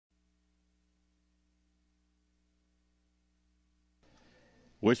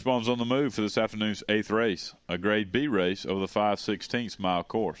Wishbone's on the move for this afternoon's 8th race, a Grade B race over the 5/16 mile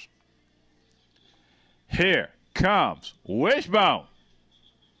course. Here comes Wishbone.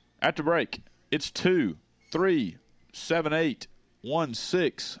 At the break, it's 2, 3, 7, 8, 1,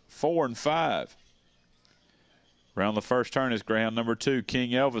 6, 4, and 5. Around the first turn is greyhound number 2,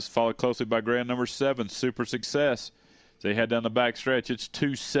 King Elvis, followed closely by greyhound number 7, Super Success. As they head down the back stretch, it's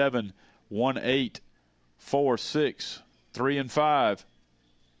 2, 7, 1, 8, 4, 6, 3, and 5.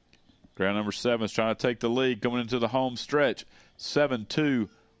 Greyhound number 7 is trying to take the lead coming into the home stretch. 7, 2,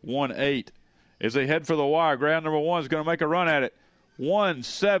 1, 8. As they head for the wire, greyhound number 1 is going to make a run at it. 1,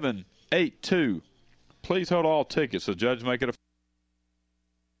 7, 8, 2. Please hold all tickets. The judge make it a